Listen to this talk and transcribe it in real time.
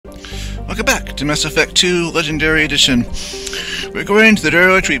Welcome back to Mass Effect 2 Legendary Edition. We're going to the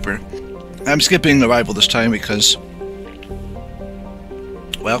Droid Reaper. I'm skipping Arrival this time because,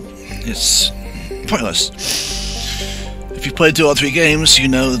 well, it's pointless. If you played through all 3 games, you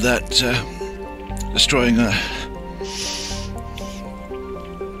know that destroying a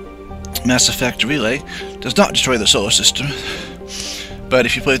Mass Effect relay does not destroy the solar system. But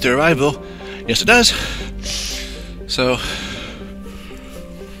if you played through Arrival, yes it does. So,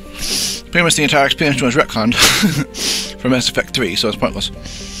 pretty much the entire expansion was retconned for Mass Effect 3, so it's pointless.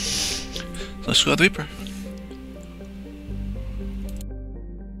 So let's go to the Reaper.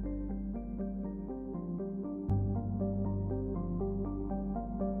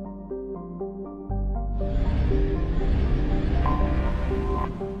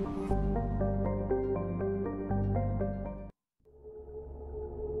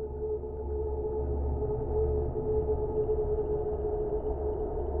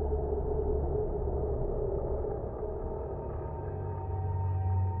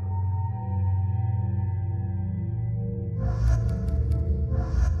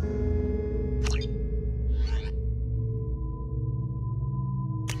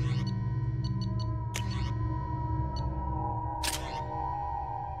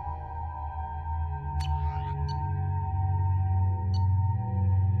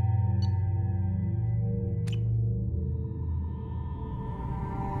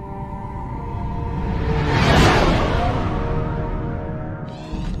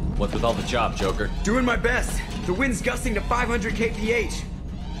 What's with all the chop, Joker? Doing my best. The wind's gusting to 500 kph.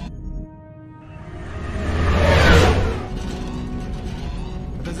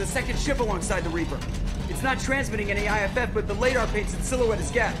 There's a second ship alongside the Reaper. It's not transmitting any IFF, but the radar paints its silhouette as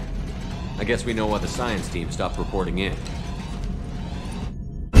Gap. I guess we know why the science team stopped reporting in.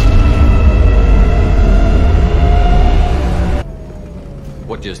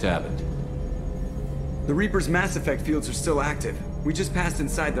 What just happened? The Reaper's Mass Effect fields are still active. We just passed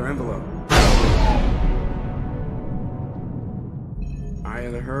inside their envelope. Eye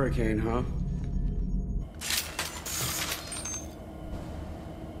of the hurricane, huh?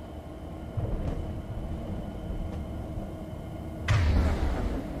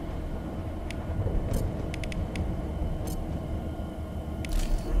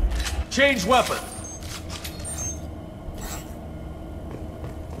 Change weapon!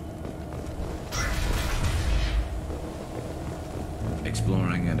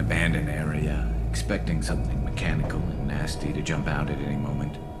 Exploring an abandoned area, expecting something mechanical and nasty to jump out at any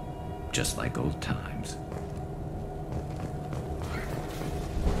moment. Just like old times.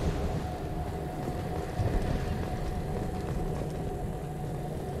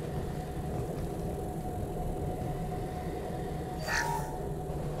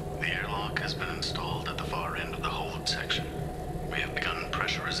 The airlock has been installed at the far end of the hold section. We have begun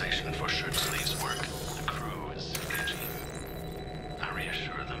pressurization for shirt sleeves work. The crew is sketchy. I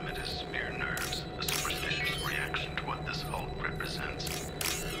reassure them it is mere nerves, a superstitious reaction to what this hold represents.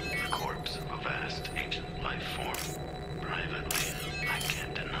 The corpse of a vast ancient life form. Privately, I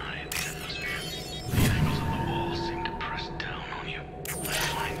can't deny the atmosphere. The angles of the walls seem to press down on you. I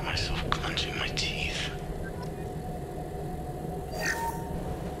find myself clenching my teeth.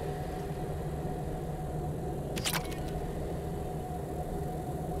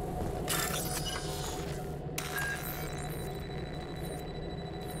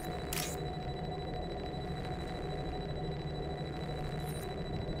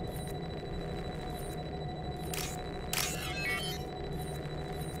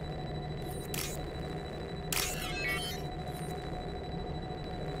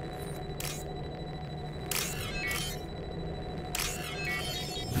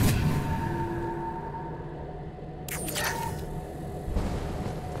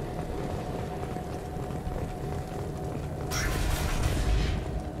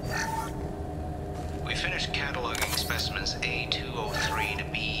 We finished cataloging specimens A203 to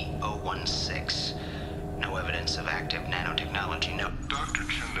B016. No evidence of active nanotechnology, no. Dr.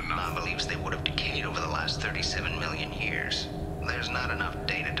 Chindanov Believes they would have decayed over the last 37 million years. There's not enough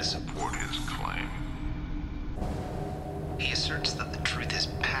data to support his claim. He asserts that the truth is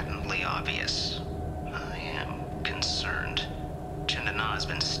patently obvious. I am concerned. Chindanov has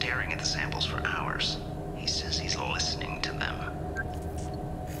been staring at the samples for hours. He says he's listening to them.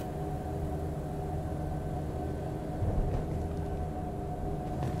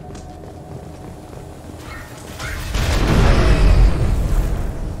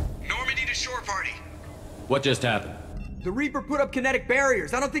 Normandy to shore party. What just happened? The Reaper put up kinetic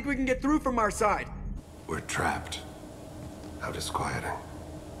barriers. I don't think we can get through from our side. We're trapped. How disquieting.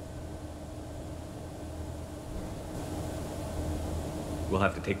 We'll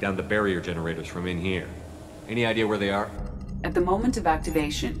have to take down the barrier generators from in here. Any idea where they are? At the moment of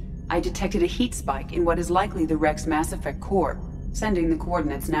activation, I detected a heat spike in what is likely the wreck's Mass Effect core, sending the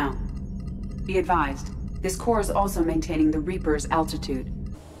coordinates now. Be advised, this core is also maintaining the Reaper's altitude.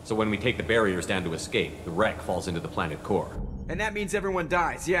 So when we take the barriers down to escape, the wreck falls into the planet core. And that means everyone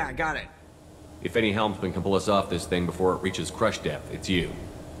dies. Yeah, I got it. If any helmsman can pull us off this thing before it reaches crush depth, it's you.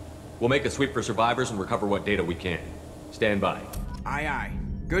 We'll make a sweep for survivors and recover what data we can. Stand by. Aye, aye.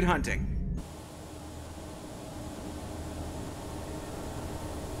 Good hunting.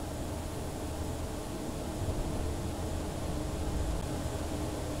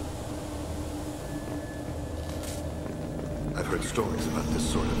 I've heard stories about this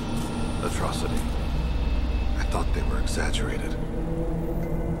sort of atrocity. I thought they were exaggerated.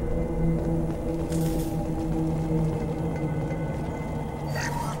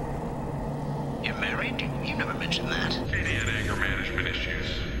 You're married? You never mentioned that. Katie had anger management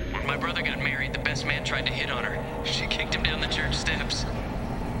issues. When my brother got married, the best man tried to hit on her. She kicked him down the church steps.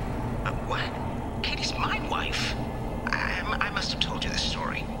 What? Katie's my wife. I must have told you this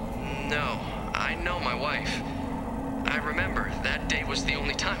story. No, I know my wife. I remember, that day was the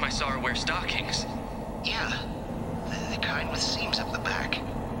only time I saw her wear stockings. Yeah, the kind with seams up the back.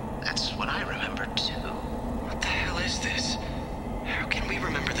 That's what I remember, too. What the hell is this? How can we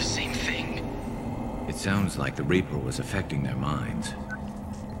remember the same thing? It sounds like the Reaper was affecting their minds.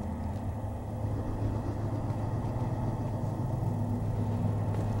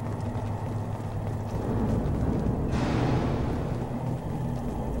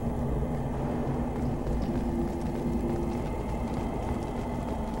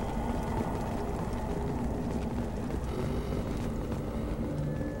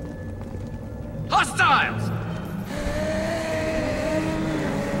 Hostiles!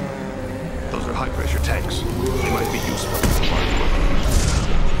 Those are high-pressure tanks. They might be useful for large weapons.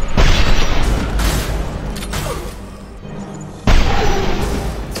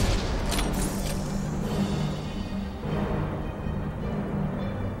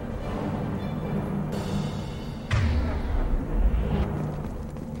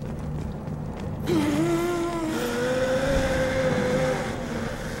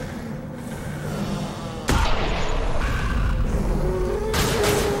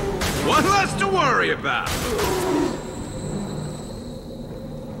 One less to worry about!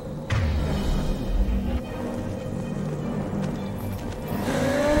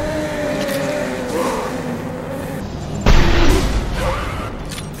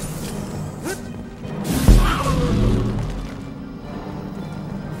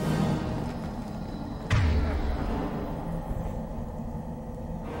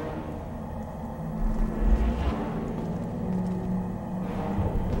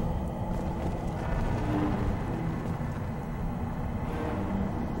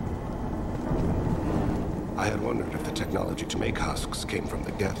 I had wondered if the technology to make husks came from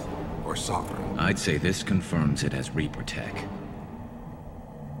the Geth or Sovereign. I'd say this confirms it as Reaper tech.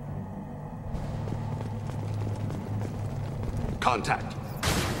 Contact.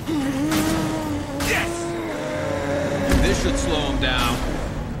 Yes! This should slow him down.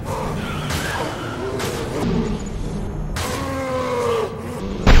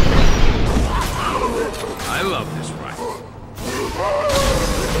 I love this rifle.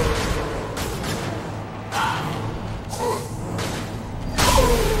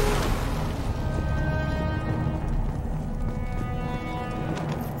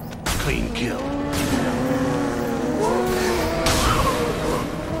 Clean kill.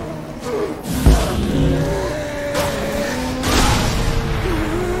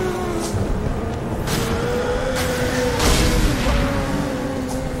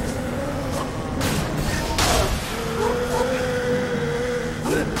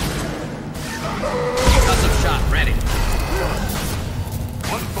 Custom shot ready.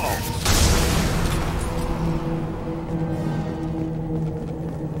 One fall.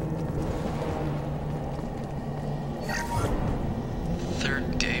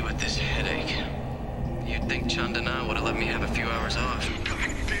 Third day with this headache. You'd think Chandana would have let me have a few hours off.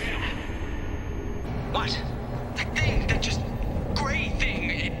 What? That thing, that just gray thing,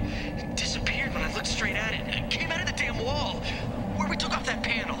 it disappeared when I looked straight at it. It came out of the damn wall, where we took off that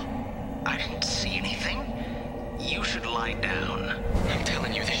panel. I didn't see anything. You should lie down. I'm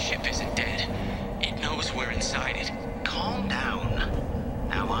telling you, this ship isn't dead. It knows we're inside it. Calm down.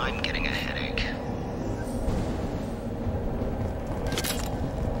 Now I'm getting a headache.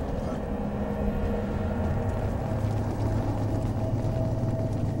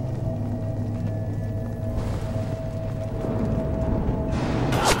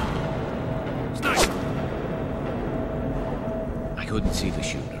 I couldn't see the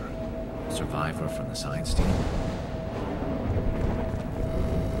shooter. Survivor from the science team.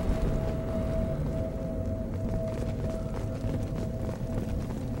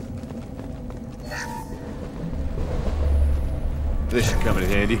 This should come in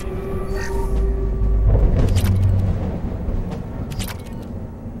handy.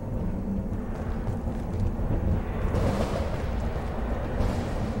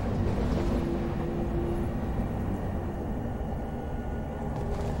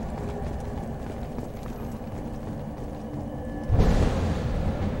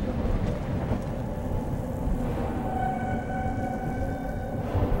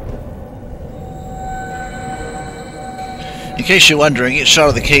 In case you're wondering, each shot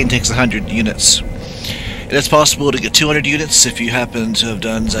of the cane takes 100 units. It is possible to get 200 units if you happen to have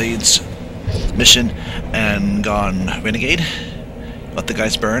done Zaid's mission and gone Renegade. Let the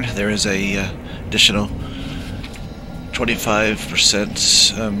guys burn. There is a additional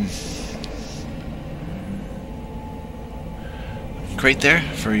 25% crate there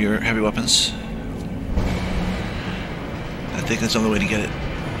for your heavy weapons. I think that's the only way to get it.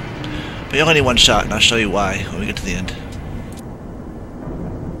 But you only need one shot, and I'll show you why when we get to the end.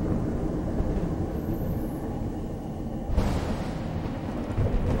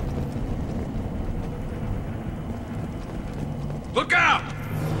 Look out!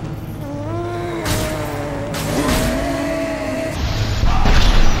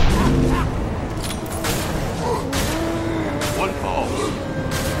 One falls.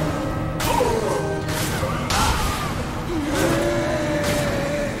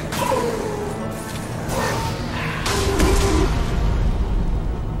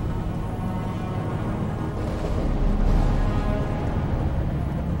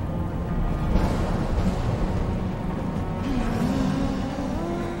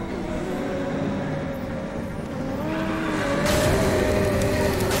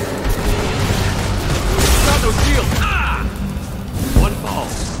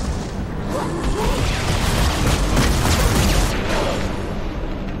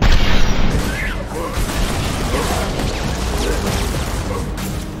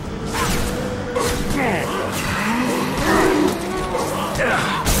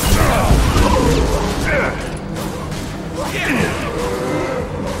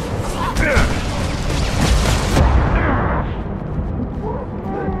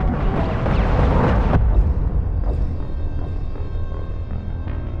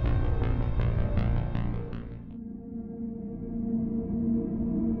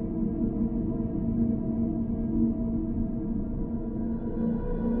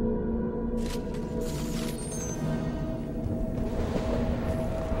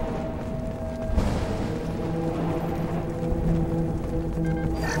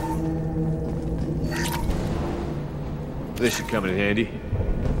 This should come in handy.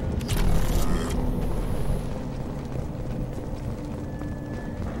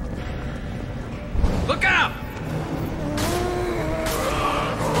 Look out!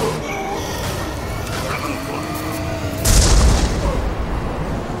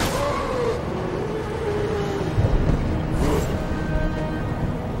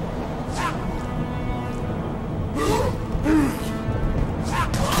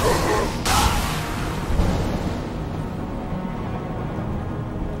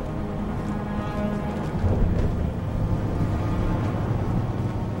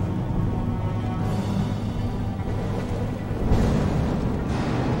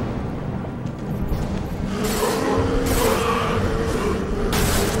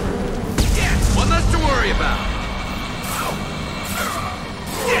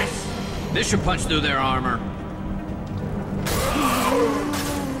 This should punch through their armor.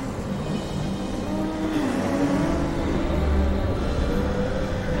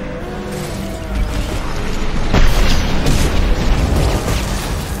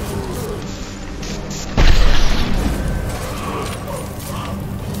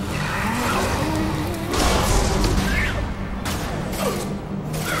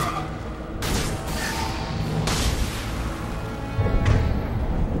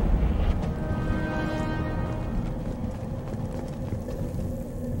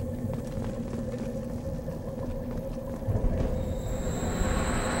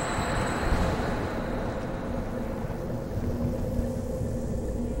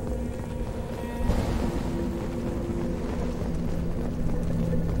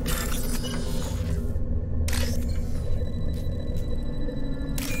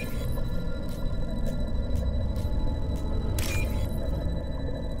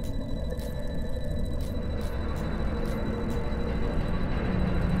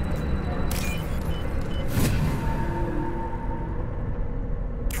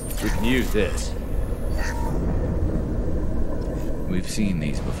 We can use this. We've seen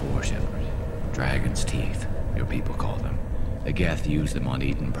these before, Shepard. Dragon's teeth, your people call them. The Geth used them on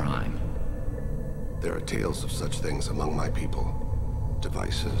Eden Prime. There are tales of such things among my people.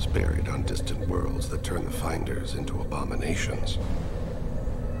 Devices buried on distant worlds that turn the Finders into abominations.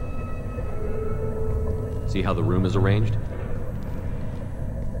 See how the room is arranged?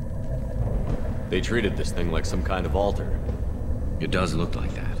 They treated this thing like some kind of altar. It does look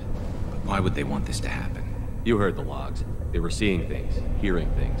like that. But why would they want this to happen? You heard the logs. They were seeing things,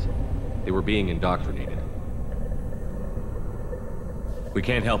 hearing things. They were being indoctrinated. We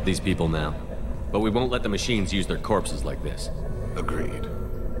can't help these people now, but we won't let the machines use their corpses like this. Agreed.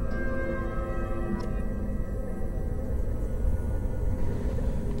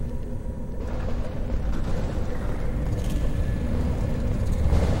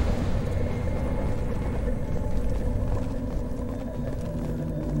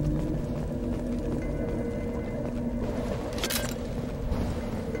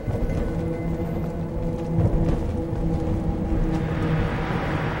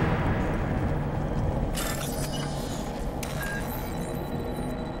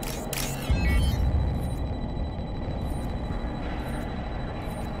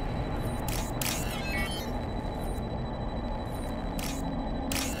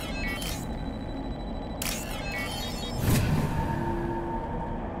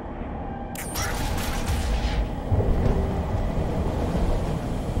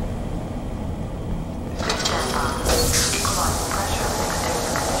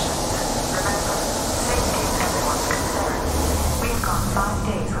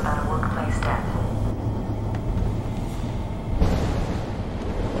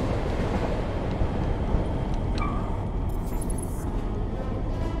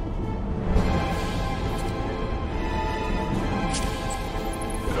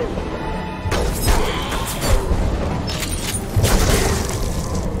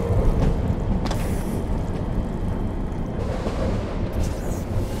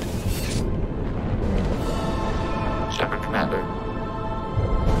 Shepard, Commander.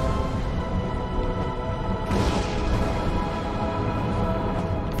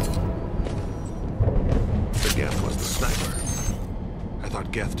 The Geth was the sniper. I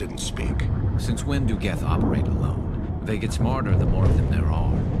thought Geth didn't speak. Since when do Geth operate alone? They get smarter the more of them there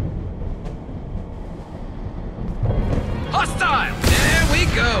are. Hostile! There we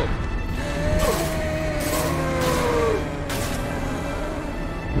go!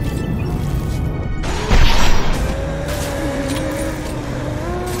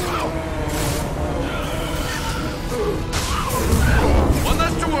 One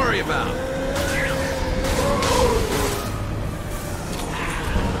less to worry about.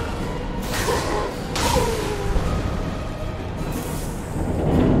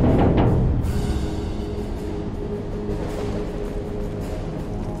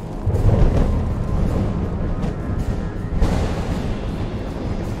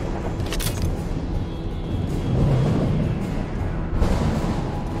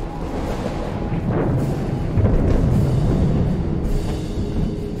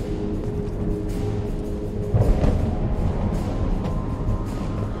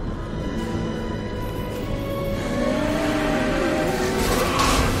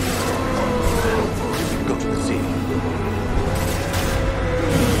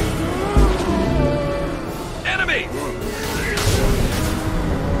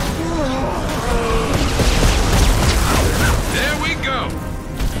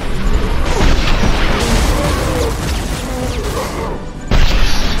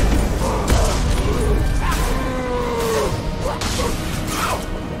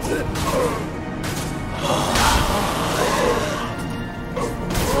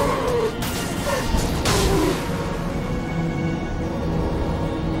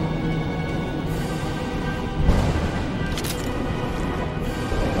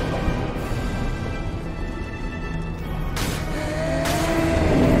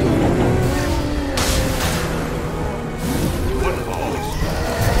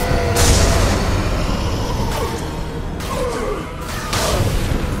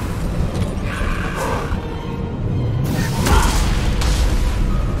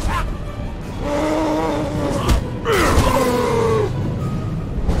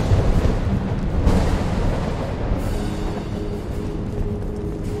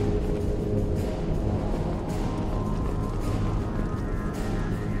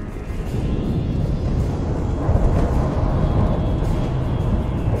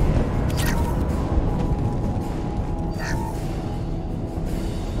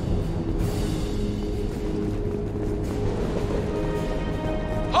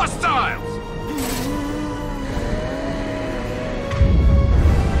 Hostiles!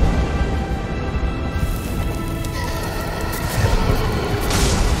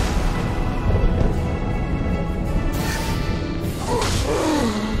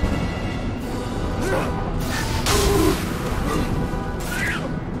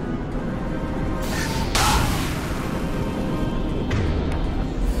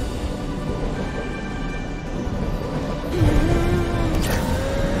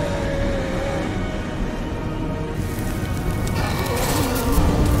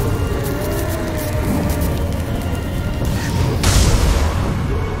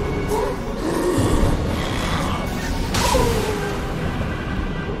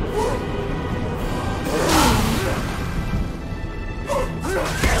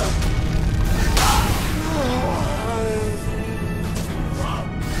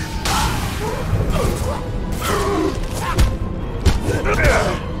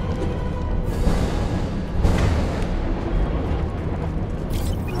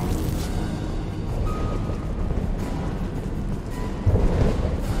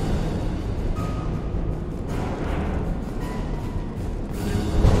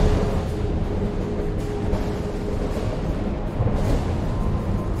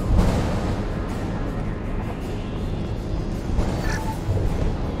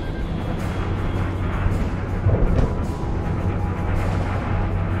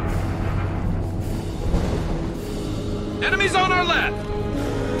 Enemies on our left!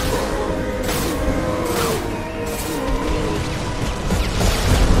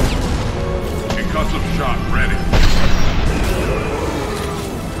 Concussive shot ready.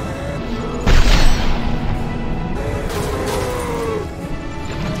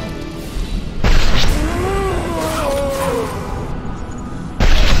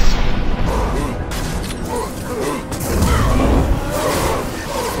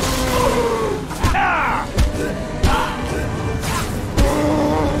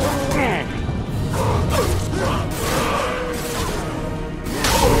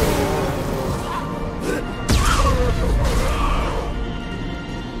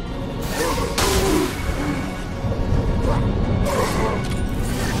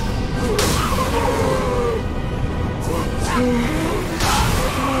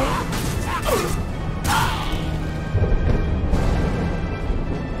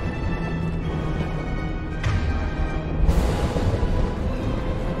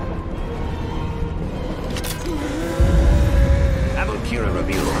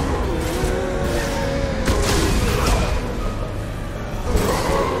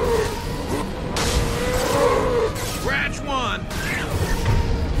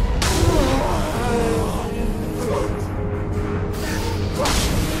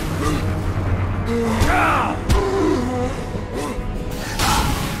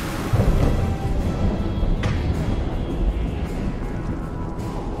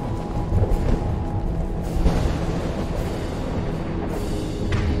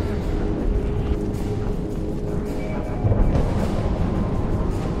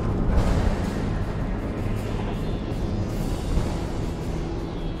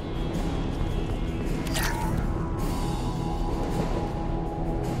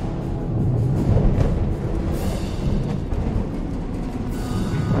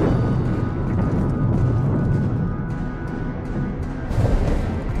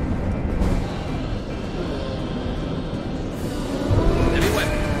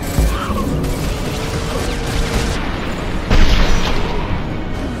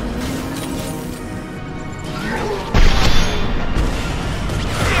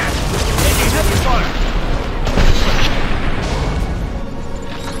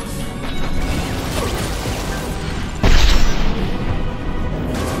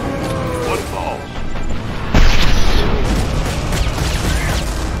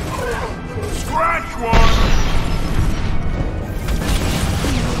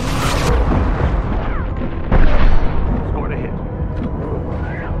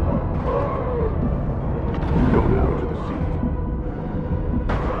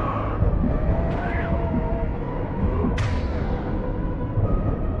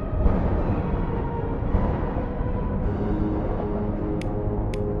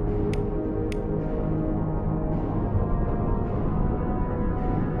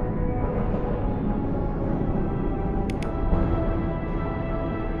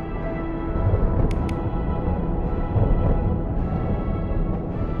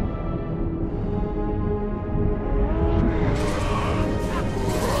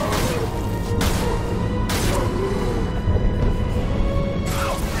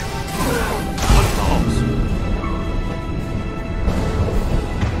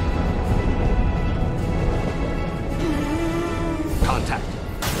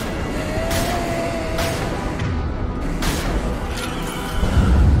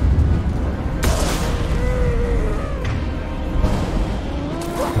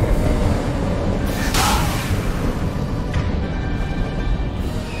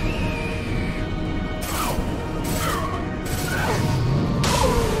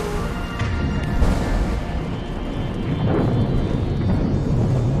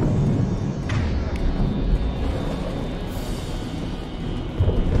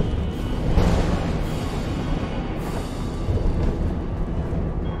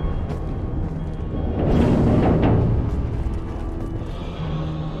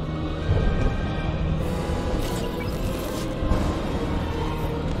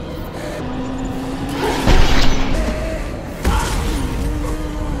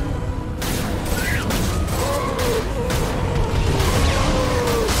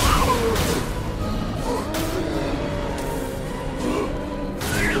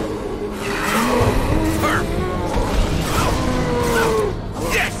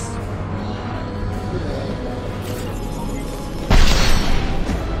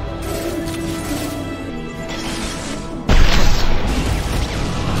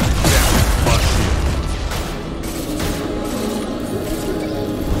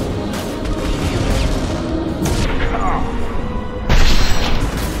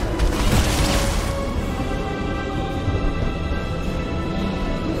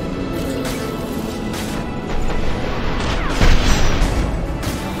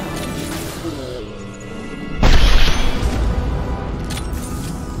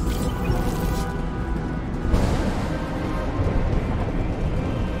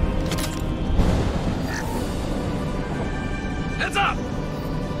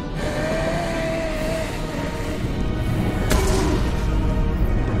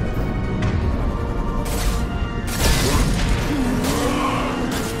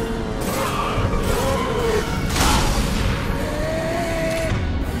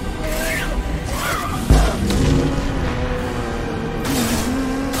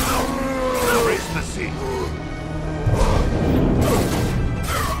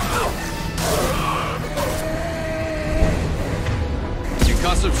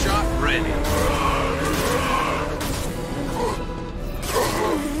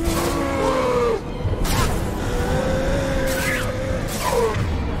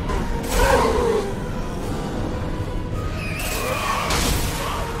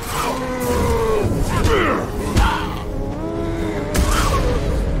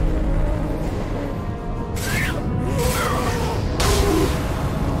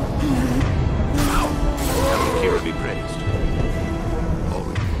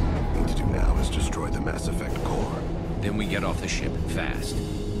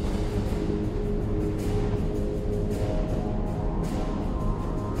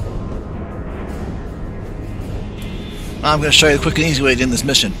 I'm going to show you the quick and easy way to end this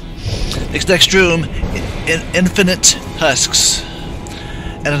mission. This next room, infinite husks,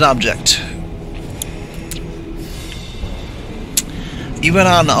 and an object. Even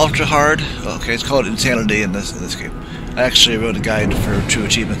on ultra hard, okay, it's called insanity in this game. I actually wrote a guide for true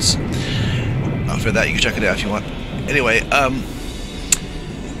achievements. For that, you can check it out if you want. Anyway,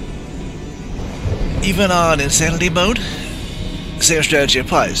 even on insanity mode, the same strategy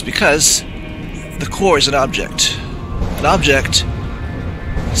applies because the core is an object. An object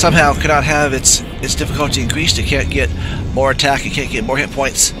somehow cannot have its difficulty increased. It can't get more attack. It can't get more hit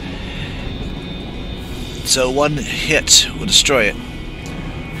points. So one hit will destroy it.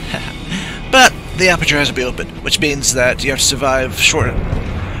 But the aperture has to be open, which means that you have to survive short.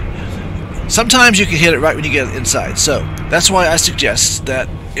 Sometimes you can hit it right when you get inside. So that's why I suggest that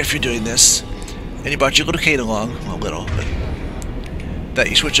if you're doing this and you brought your little cane along, well, little, but that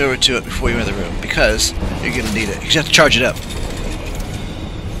you switch over to it before you're in the room, because you're going to need it. You have to charge it up.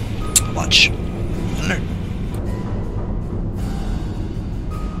 Watch. Learn.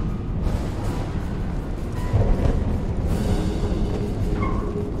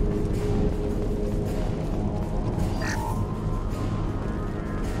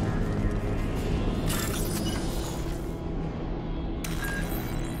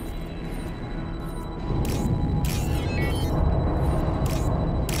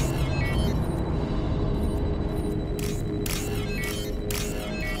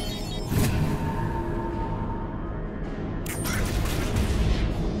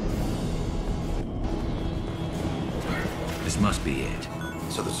 This must be it.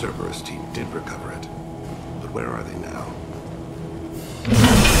 So the Cerberus team did recover it. But where are they now?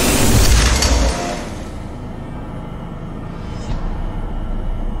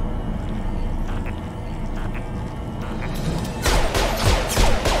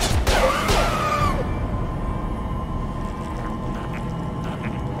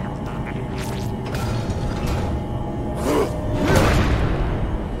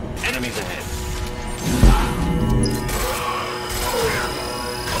 Enemies ahead.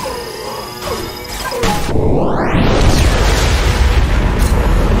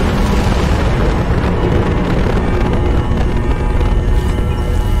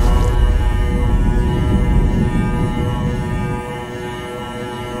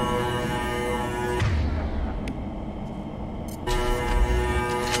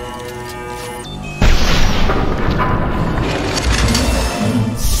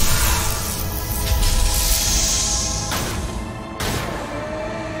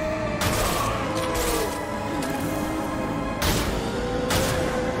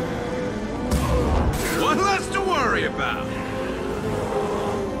 One less to worry about.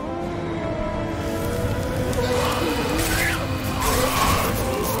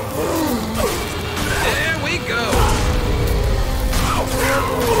 There we go.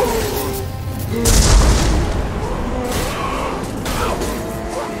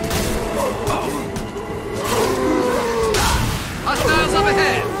 Hostiles up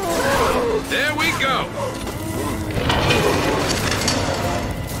ahead. There we go.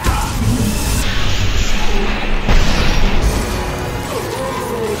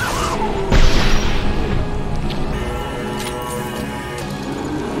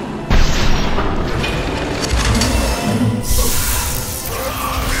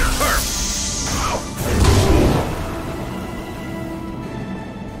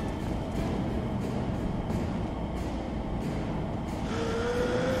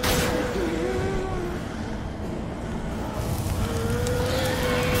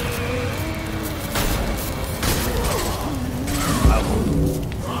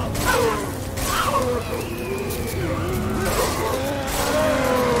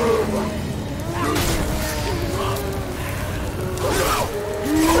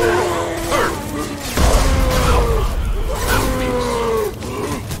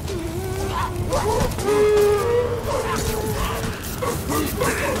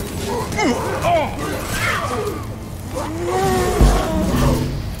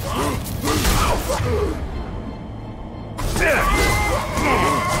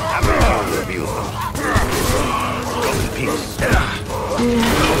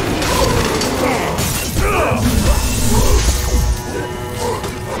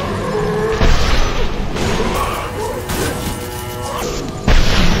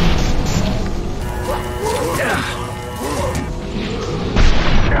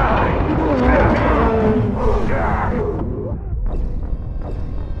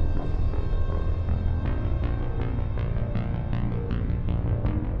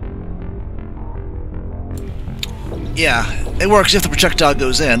 Yeah, it works if the projectile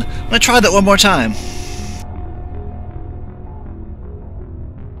goes in. I'm gonna try that one more time.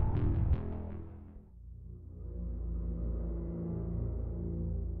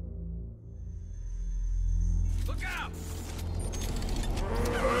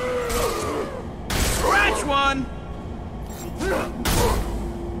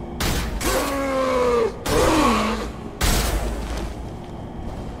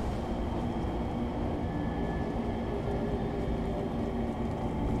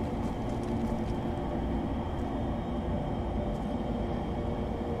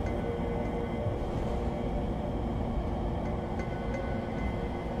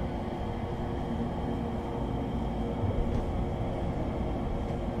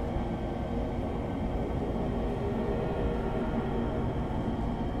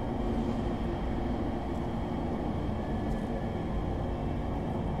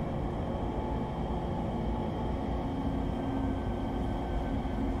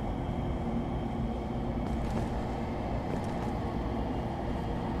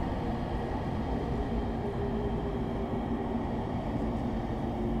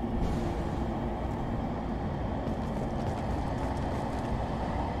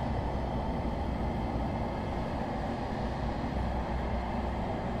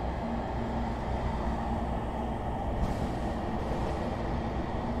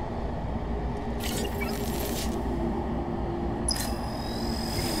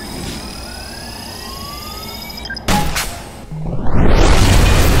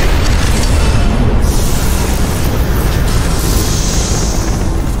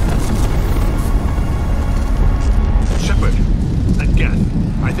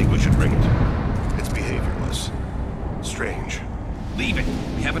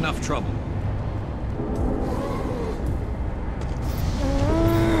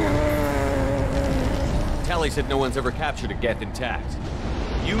 Tally said no one's ever captured a Geth intact.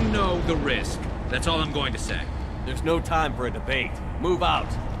 You know the risk. That's all I'm going to say. There's no time for a debate. Move out.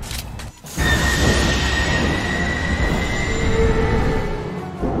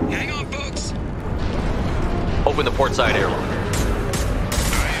 Hang on, folks. Open the port side airlock.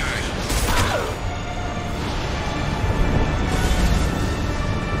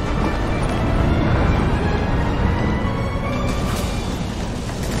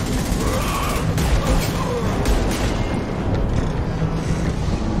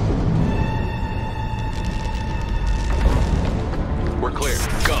 We're clear.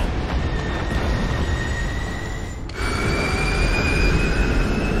 Go.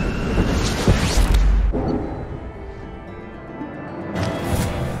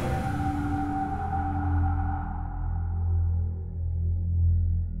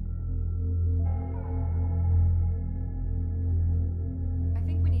 I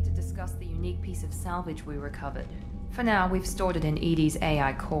think we need to discuss the unique piece of salvage we recovered. For now, we've stored it in Edie's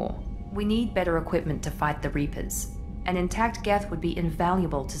AI core. We need better equipment to fight the Reapers. An intact Geth would be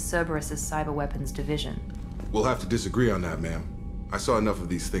invaluable to Cerberus's cyber weapons division. We'll have to disagree on that, ma'am. I saw enough of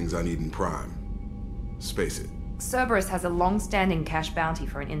these things on Eden Prime. Space it. Cerberus has a long-standing cash bounty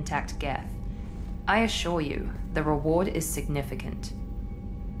for an intact Geth. I assure you, the reward is significant.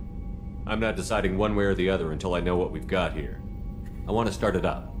 I'm not deciding one way or the other until I know what we've got here. I want to start it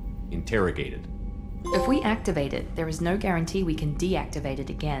up. Interrogate it. If we activate it, there is no guarantee we can deactivate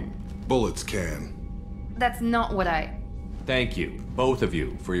it again. Bullets can. That's not what I... Thank you, both of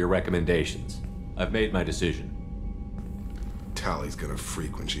you, for your recommendations. I've made my decision. Tally's gonna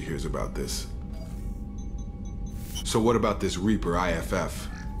freak when she hears about this. So what about this Reaper IFF?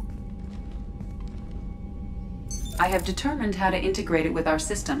 I have determined how to integrate it with our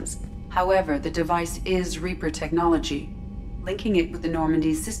systems. However, the device is Reaper technology. Linking it with the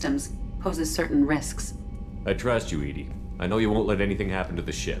Normandy's systems poses certain risks. I trust you, Edie. I know you won't let anything happen to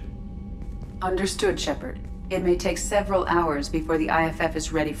the ship. Understood, Shepard. It may take several hours before the IFF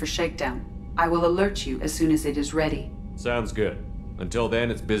is ready for shakedown. I will alert you as soon as it is ready. Sounds good. Until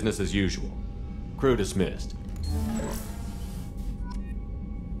then, it's business as usual. Crew dismissed.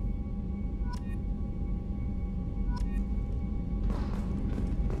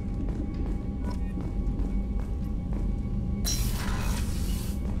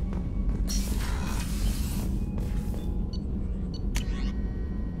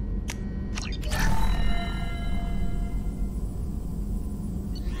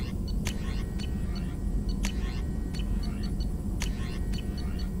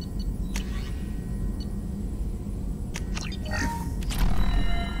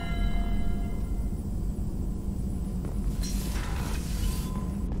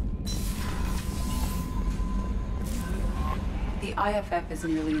 The IFF is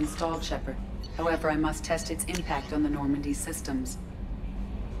nearly installed, Shepard. However, I must test its impact on the Normandy systems.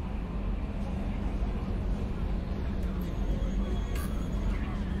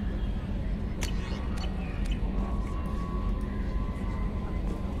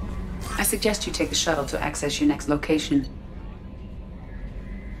 I suggest you take the shuttle to access your next location.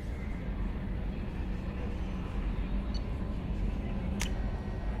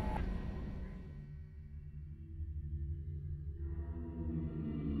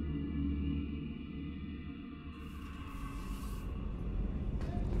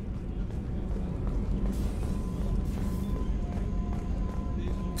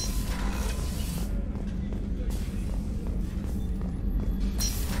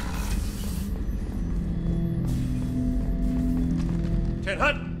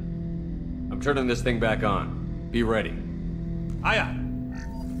 I'm turning this thing back on. Be ready. Aye, aye.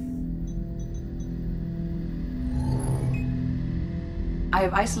 I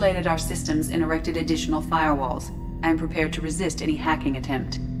have isolated our systems and erected additional firewalls. I am prepared to resist any hacking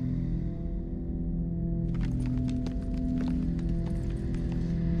attempt.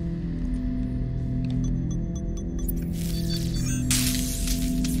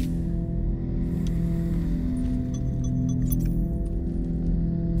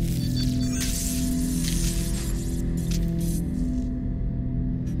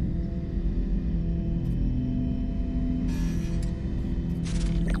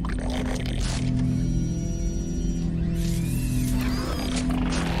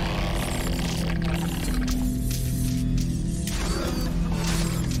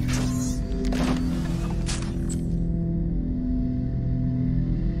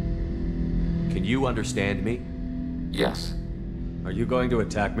 You understand me? Yes. Are you going to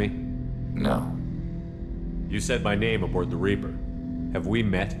attack me? No. You said my name aboard the Reaper. Have we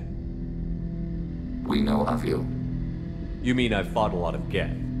met? We know of you. You mean I've fought a lot of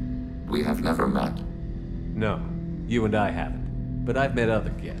Geth? We have never met. No, you and I haven't. But I've met other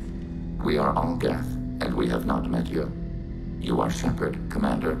Geth. We are all Geth, and we have not met you. You are Shepard,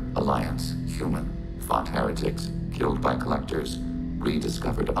 Commander, Alliance, human, fought heretics, killed by collectors,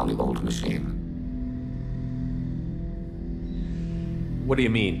 rediscovered on the old machine. What do you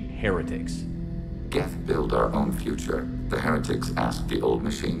mean, heretics? Geth build our own future. The heretics asked the old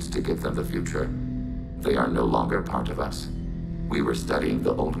machines to give them the future. They are no longer part of us. We were studying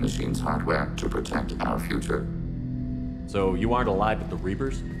the old machine's hardware to protect our future. So you aren't allied with the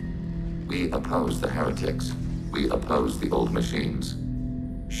Reapers? We oppose the heretics. We oppose the old machines.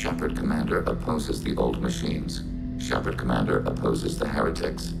 Shepard Commander opposes the old machines. Shepard Commander opposes the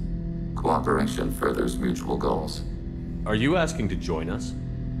heretics. Cooperation furthers mutual goals. Are you asking to join us?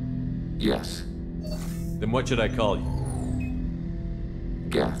 Yes. Then what should I call you?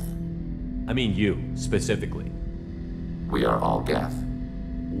 Geth. I mean you, specifically. We are all Geth.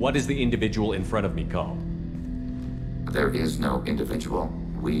 What is the individual in front of me called? There is no individual.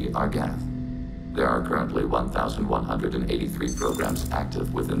 We are Geth. There are currently 1,183 programs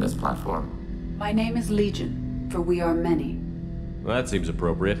active within this platform. My name is Legion, for we are many. Well, that seems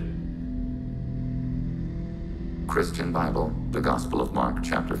appropriate. Christian Bible, the Gospel of Mark,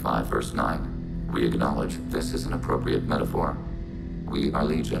 chapter 5, verse 9. We acknowledge this is an appropriate metaphor. We are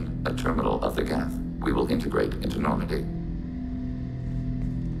Legion, a terminal of the Geth. We will integrate into Normandy.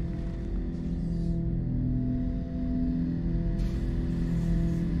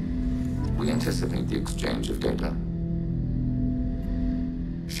 We anticipate the exchange of data.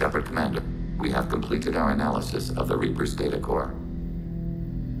 Shepard Commander, we have completed our analysis of the Reaper's data core.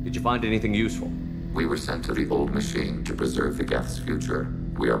 Did you find anything useful? We were sent to the old machine to preserve the Geth's future.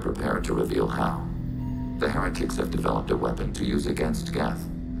 We are prepared to reveal how. The heretics have developed a weapon to use against Geth.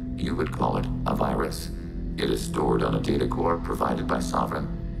 You would call it a virus. It is stored on a data core provided by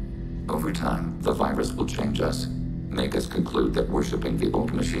Sovereign. Over time, the virus will change us, make us conclude that worshipping the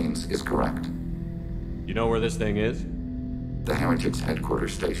old machines is correct. You know where this thing is? The heretics'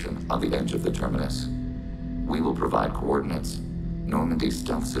 headquarters station on the edge of the terminus. We will provide coordinates. Normandy's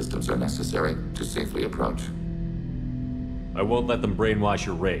stealth systems are necessary to safely approach. I won't let them brainwash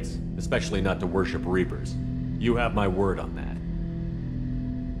your race, especially not to worship Reapers. You have my word on that.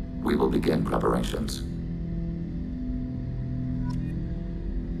 We will begin preparations.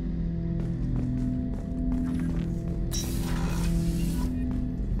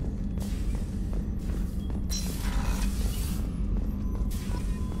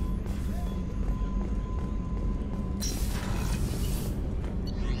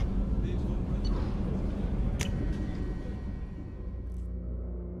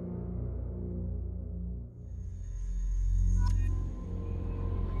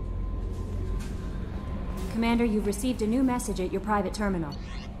 Commander, you've received a new message at your private terminal.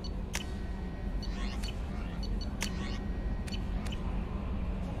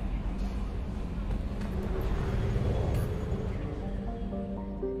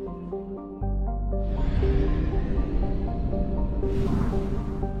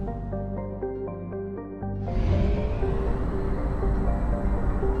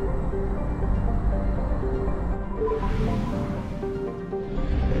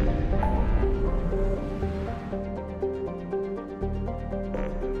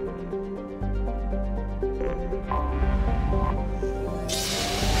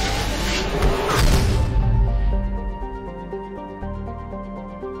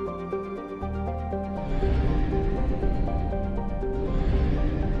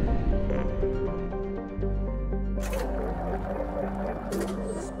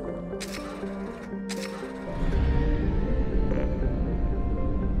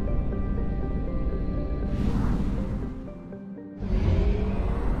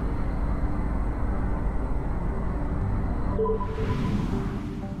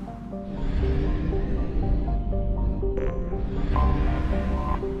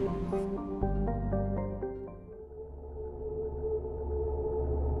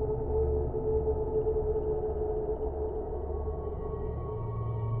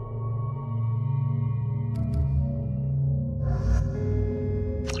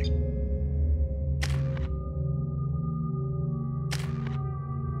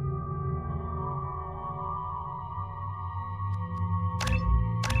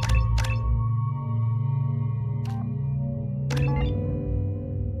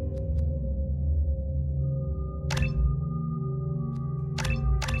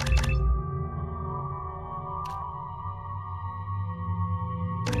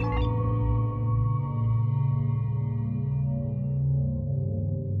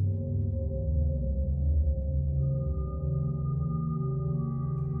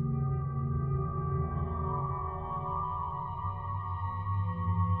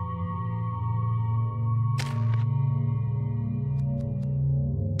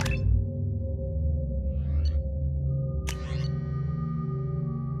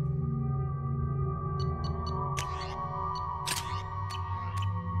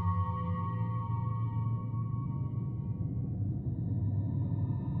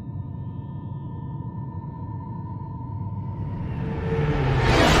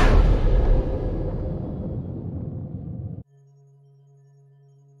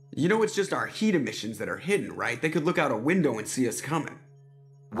 You know it's just our heat emissions that are hidden, right? They could look out a window and see us coming.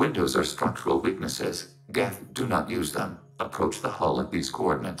 Windows are structural weaknesses. Geth, do not use them. Approach the hull at these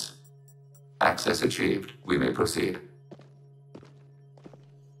coordinates. Access achieved. We may proceed.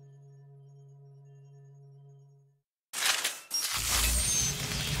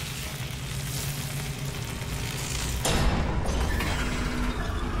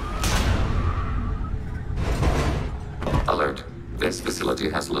 Alert. This facility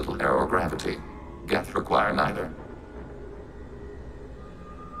has little aerogravity. Geth require neither.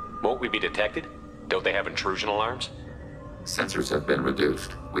 Won't we be detected? Don't they have intrusion alarms? Sensors have been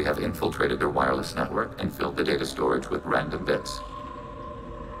reduced. We have infiltrated their wireless network and filled the data storage with random bits.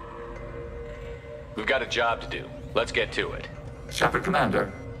 We've got a job to do. Let's get to it. Shepard,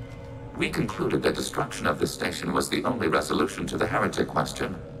 Commander. We concluded that destruction of this station was the only resolution to the heretic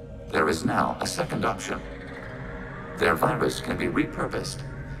question. There is now a second option. Their virus can be repurposed.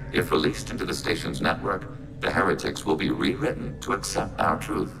 If released into the station's network, the heretics will be rewritten to accept our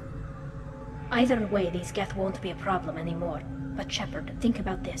truth. Either way, these Geth won't be a problem anymore. But Shepard, think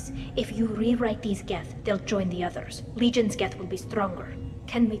about this. If you rewrite these Geth, they'll join the others. Legion's Geth will be stronger.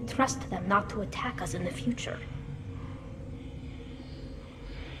 Can we trust them not to attack us in the future?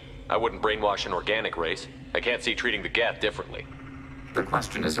 I wouldn't brainwash an organic race. I can't see treating the Geth differently. The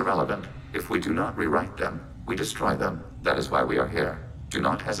question is irrelevant. If we do not rewrite them, we destroy them. That is why we are here. Do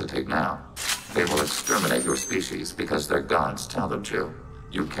not hesitate now. They will exterminate your species because their gods tell them to.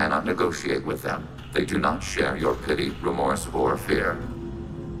 You cannot negotiate with them. They do not share your pity, remorse, or fear.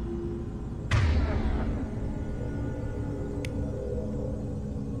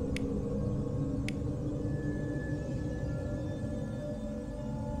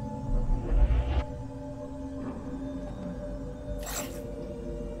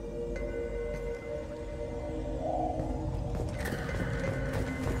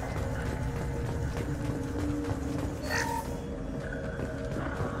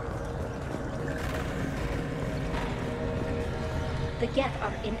 The Geth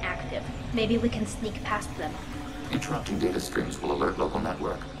are inactive. Maybe we can sneak past them. Interrupting data streams will alert local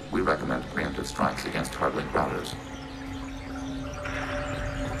network. We recommend preemptive strikes against hardlink routers.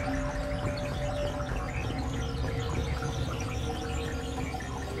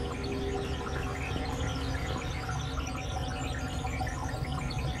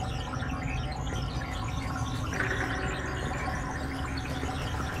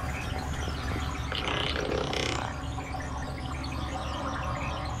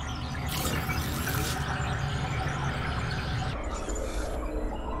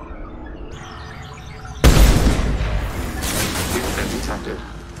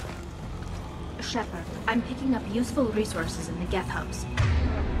 Shepard, I'm picking up useful resources in the Geth hubs.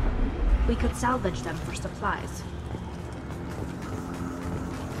 We could salvage them for supplies.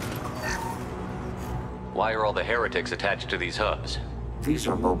 Why are all the heretics attached to these hubs? These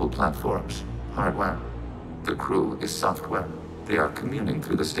are mobile platforms, hardware. The crew is software. They are communing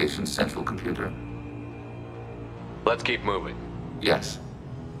through the station's central computer. Let's keep moving. Yes.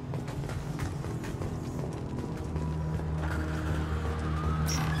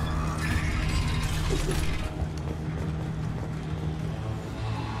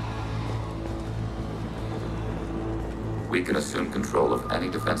 We can assume control of any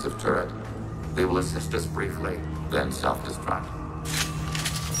defensive turret. They will assist us briefly, then self-destruct.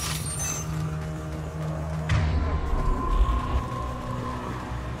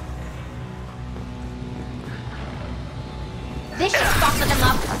 This should soften them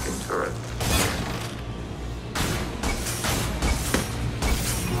up. Attacking turret.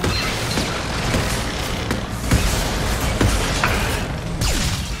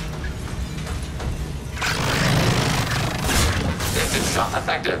 Shot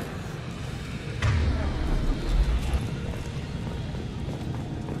effective.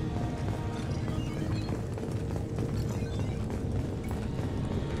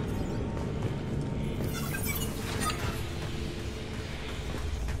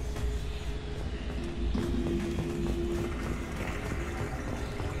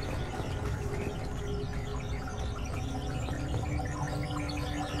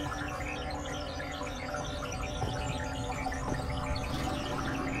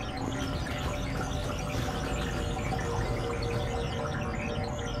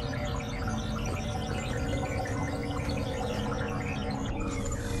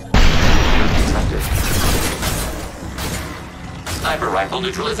 Sniper rifle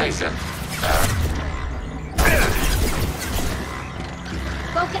neutralization.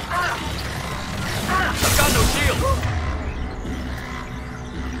 Focus up! I've got no shield!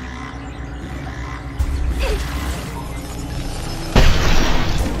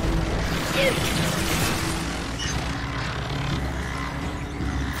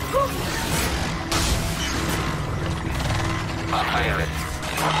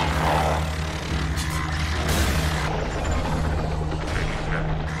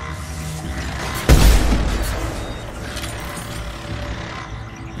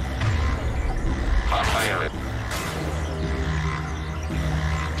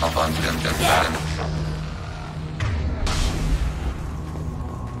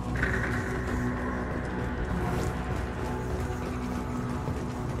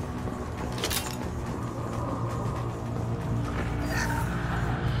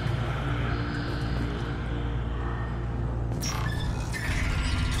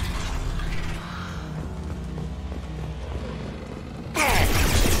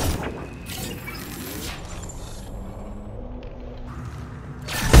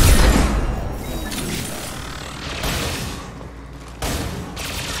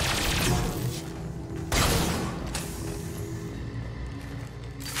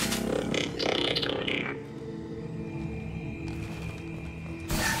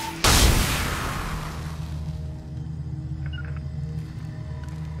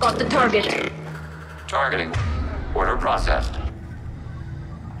 Got the target. Targeting. Order processed.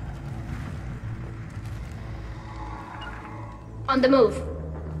 On the move.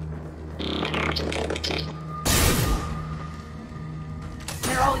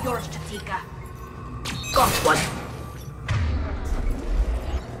 They're all yours, Chatika. Got one.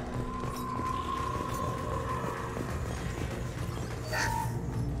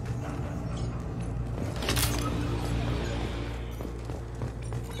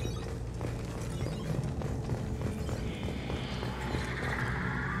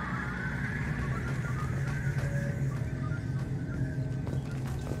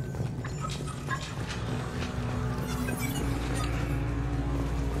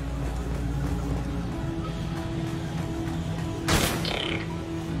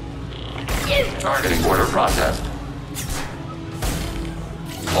 Targeting order processed.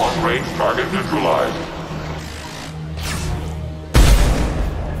 Long-range target neutralized.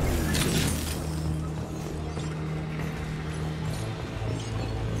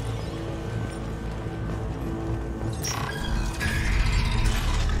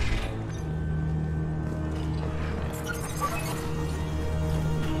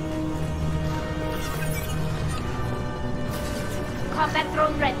 Combat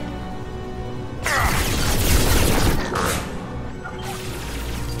drone ready.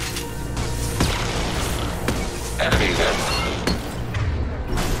 Enemy hit.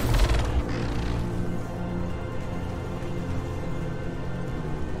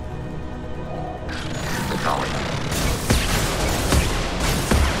 Calling.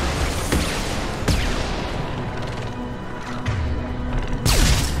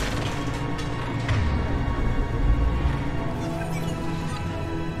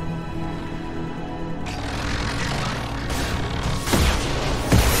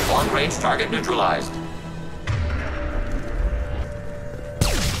 Long-range target neutralized.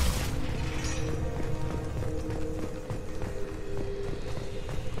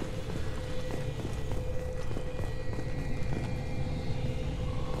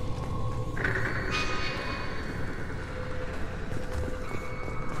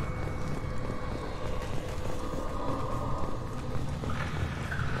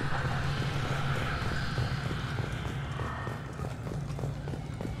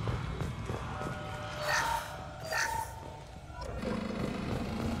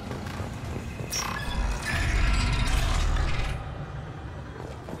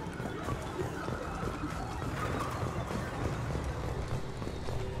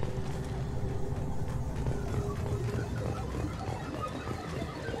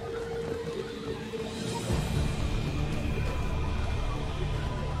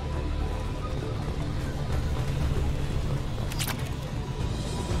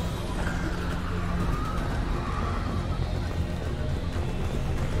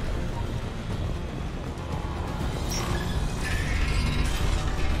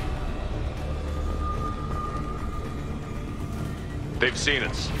 They've seen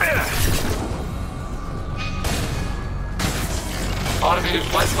us. Automated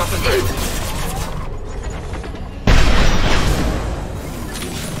flight weapon ready.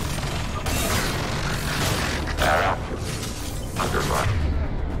 Arrow. Underrun.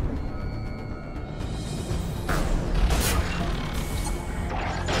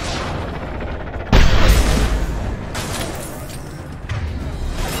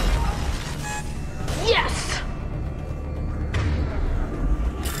 Yes!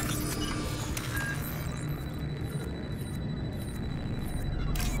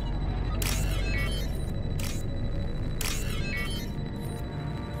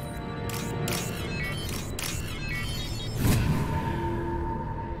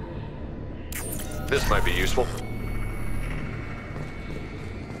 This might be useful.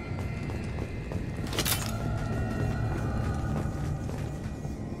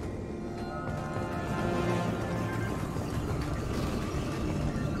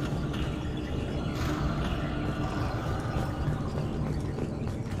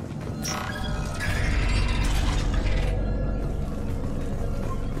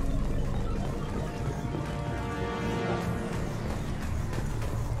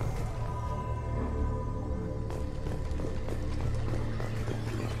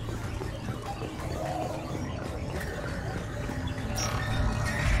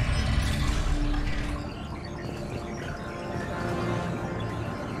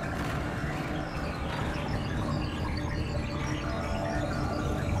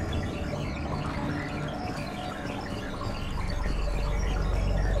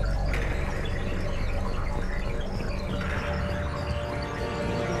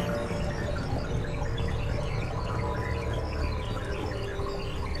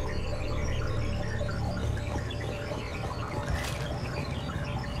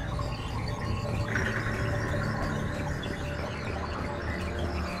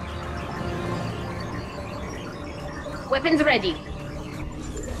 Weapons ready.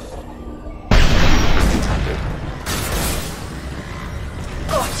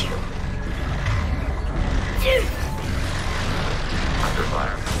 Got you. Under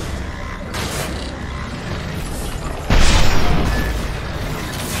fire.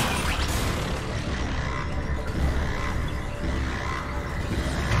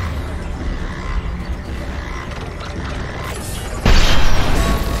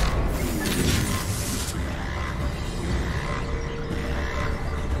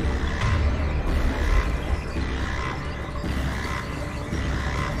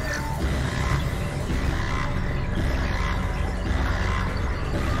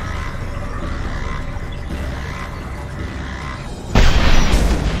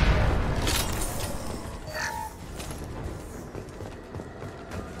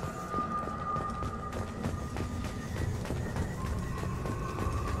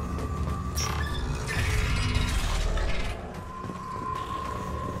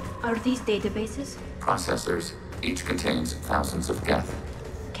 Are these databases? Processors. Each contains thousands of geth.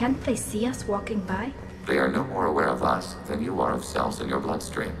 Can't they see us walking by? They are no more aware of us than you are of cells in your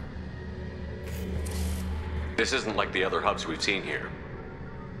bloodstream. This isn't like the other hubs we've seen here.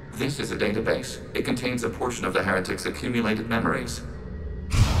 This is a database. It contains a portion of the heretic's accumulated memories.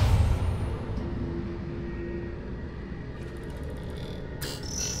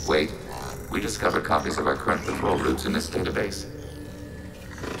 Wait. We discovered copies of our current patrol routes in this database.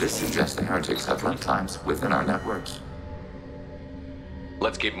 This suggests the heretics have runtimes within our networks.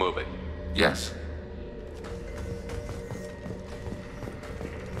 Let's keep moving. Yes.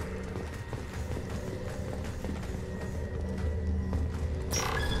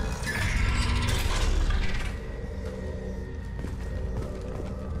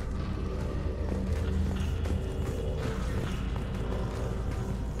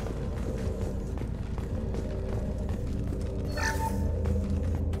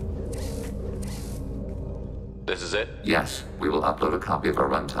 This is it? Yes, we will upload a copy of our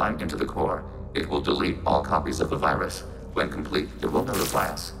runtime into the core. It will delete all copies of the virus. When complete, it will notify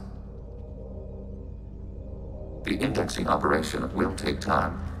us. The indexing operation will take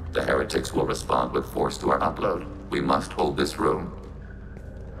time. The heretics will respond with force to our upload. We must hold this room.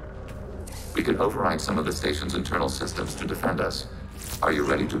 We can override some of the station's internal systems to defend us. Are you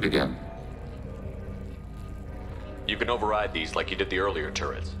ready to begin? You can override these like you did the earlier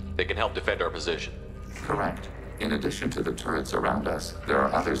turrets. They can help defend our position. Correct. In addition to the turrets around us, there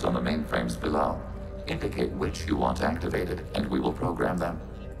are others on the mainframes below. Indicate which you want activated, and we will program them.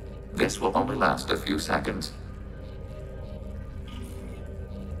 This will only last a few seconds.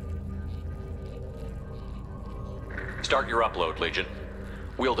 Start your upload, Legion.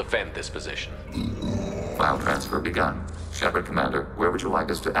 We'll defend this position. File transfer begun. Shepard Commander, where would you like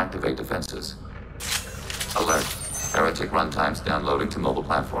us to activate defenses? Alert. Heretic runtimes downloading to mobile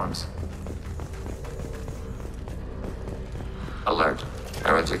platforms. Alert.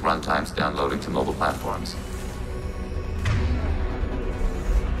 Heretic runtimes downloading to mobile platforms.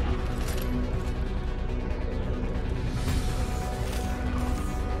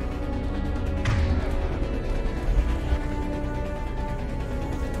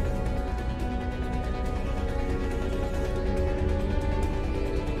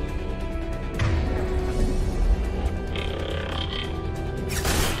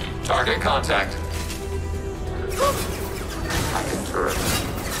 Target contact. Hacking turret.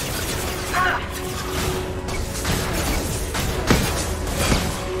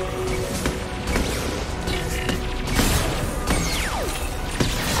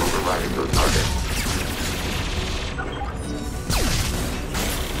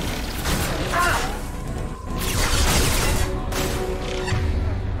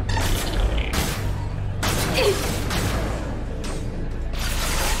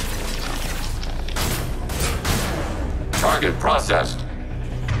 Target processed.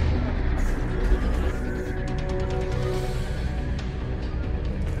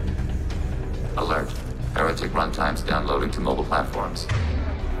 Alert. Heretic runtimes downloading to mobile platforms.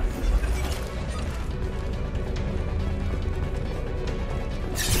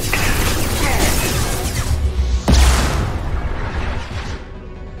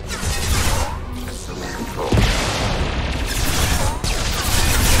 Assuming control.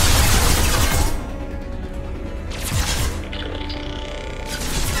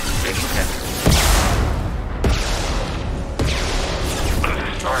 Taking hits.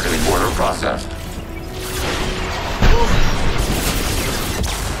 Targeting order processed.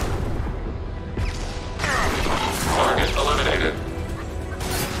 Target eliminated.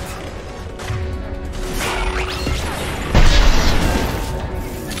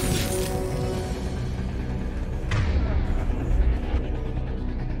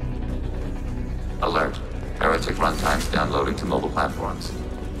 Alert. Heretic runtimes downloading to mobile platforms.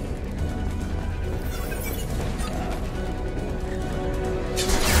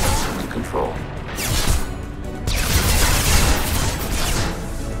 Assuming control.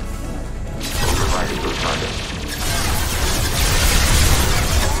 Overriding the target.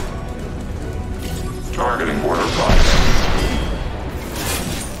 Targeting order process.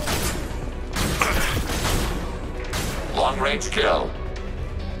 Long range kill.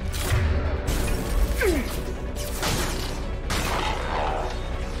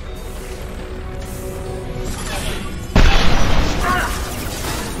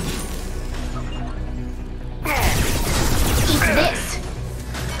 Eat this!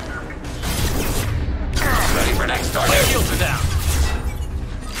 Ready for next target. Shields are down.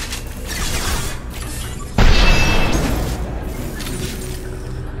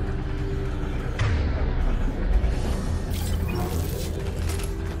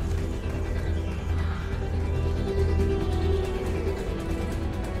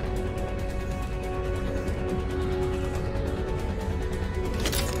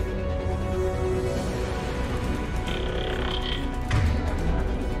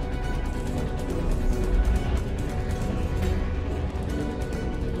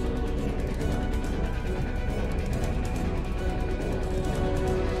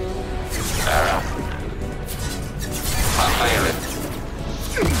 Arrow. Fire it.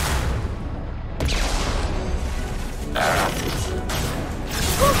 Arrow.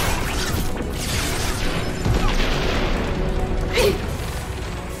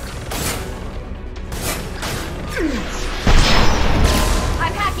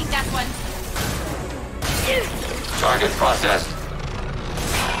 I'm hacking that one. Target processed.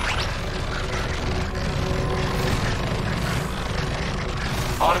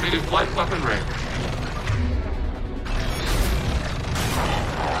 Automated flight weaponry.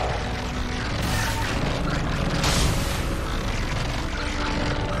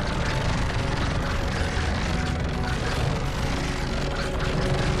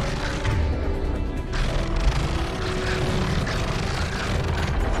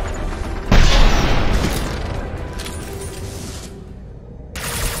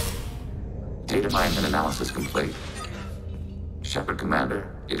 Data mine and analysis complete. Shepard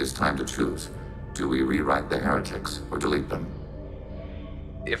Commander, it is time to choose. Do we rewrite the heretics or delete them?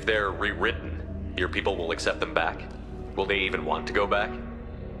 If they're rewritten, your people will accept them back. Will they even want to go back?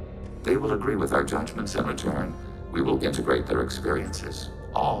 They will agree with our judgments in return. We will integrate their experiences.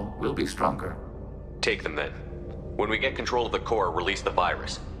 All will be stronger. Take them then. When we get control of the core, release the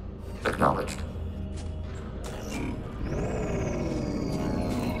virus. Acknowledged.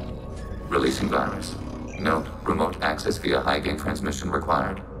 Releasing virus. Note, remote access via high-gain transmission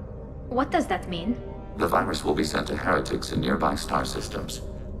required. What does that mean? The virus will be sent to heretics in nearby star systems.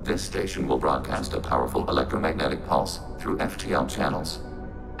 This station will broadcast a powerful electromagnetic pulse through FTL channels.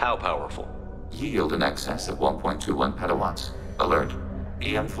 How powerful? Yield in excess of 1.21 petawatts. Alert.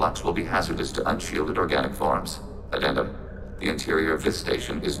 EM flux will be hazardous to unshielded organic forms. Addendum. The interior of this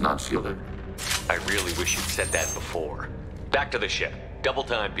station is not shielded. I really wish you'd said that before. Back to the ship. Double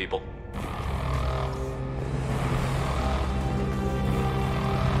time, people.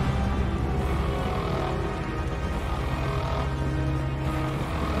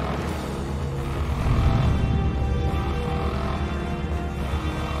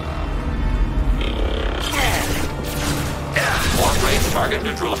 Target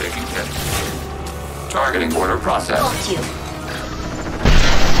neutral taking hit. Targeting order process. Got you.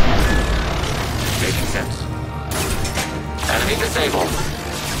 Taking hits. Enemy disabled.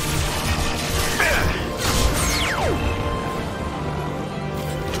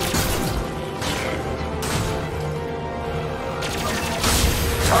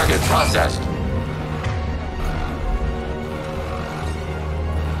 Target processed.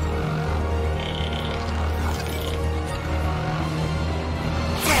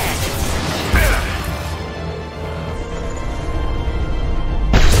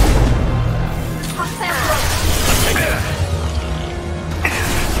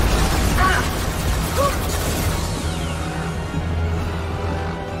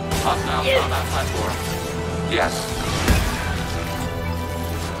 Hostile combat platform. Yes.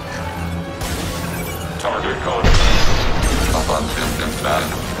 Target code. Up on system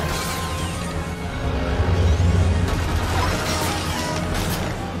status.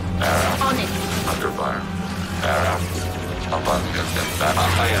 Arrow. On it. Under fire. Arrow. Up on system status.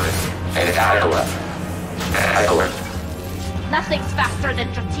 Iris. Headed Iowa. Iowa. Nothing's faster than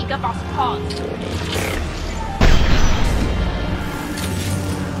Dratiga Boss Pawn.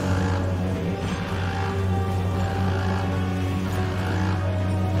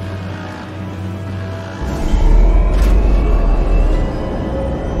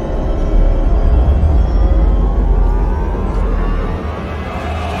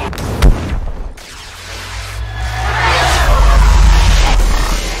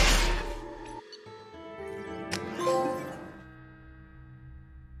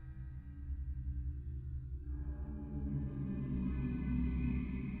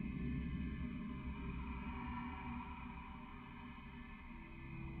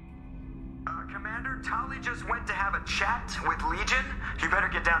 Commander, Tali just went to have a chat with Legion. You better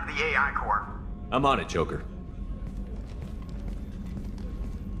get down to the AI core. I'm on it, Joker.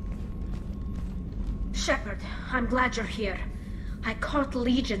 Shepard, I'm glad you're here. I caught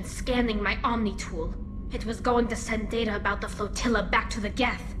Legion scanning my Omni tool. It was going to send data about the flotilla back to the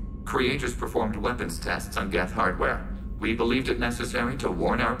Geth. Creators performed weapons tests on Geth hardware. We believed it necessary to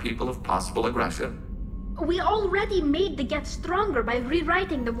warn our people of possible aggression. We already made the Geth stronger by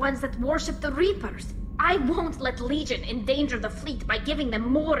rewriting the ones that worship the Reapers. I won't let Legion endanger the fleet by giving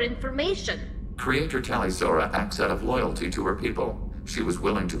them more information. Creator Talisora acts out of loyalty to her people. She was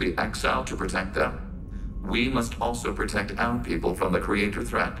willing to be exiled to protect them. We must also protect our people from the Creator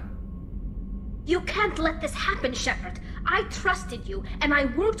threat. You can't let this happen, Shepard. I trusted you, and I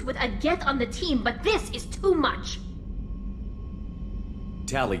worked with a Geth on the team, but this is too much.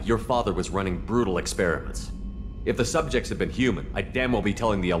 Tali, your father was running brutal experiments. If the subjects had been human, I'd damn well be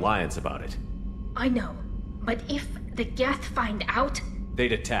telling the Alliance about it. I know, but if the Geth find out...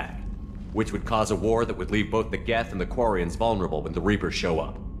 They'd attack, which would cause a war that would leave both the Geth and the Quarians vulnerable when the Reapers show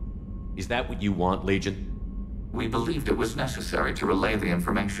up. Is that what you want, Legion? We believed it was necessary to relay the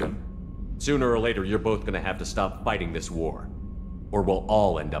information. Sooner or later, you're both gonna have to stop fighting this war. Or we'll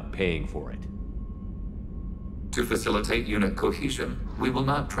all end up paying for it. To facilitate unit cohesion, we will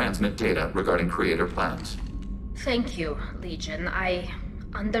not transmit data regarding Creator plans. Thank you, Legion. I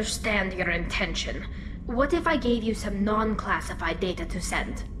understand your intention. What if I gave you some non-classified data to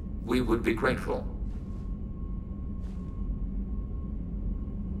send? We would be grateful.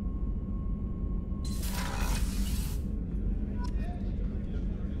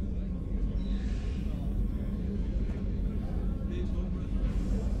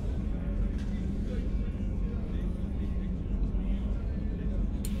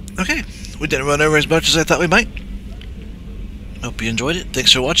 Okay, we didn't run over as much as I thought we might. Hope you enjoyed it.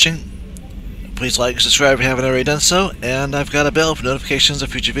 Thanks for watching. Please like and subscribe if you haven't already done so, and I've got a bell for notifications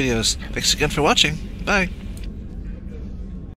of future videos. Thanks again for watching. Bye.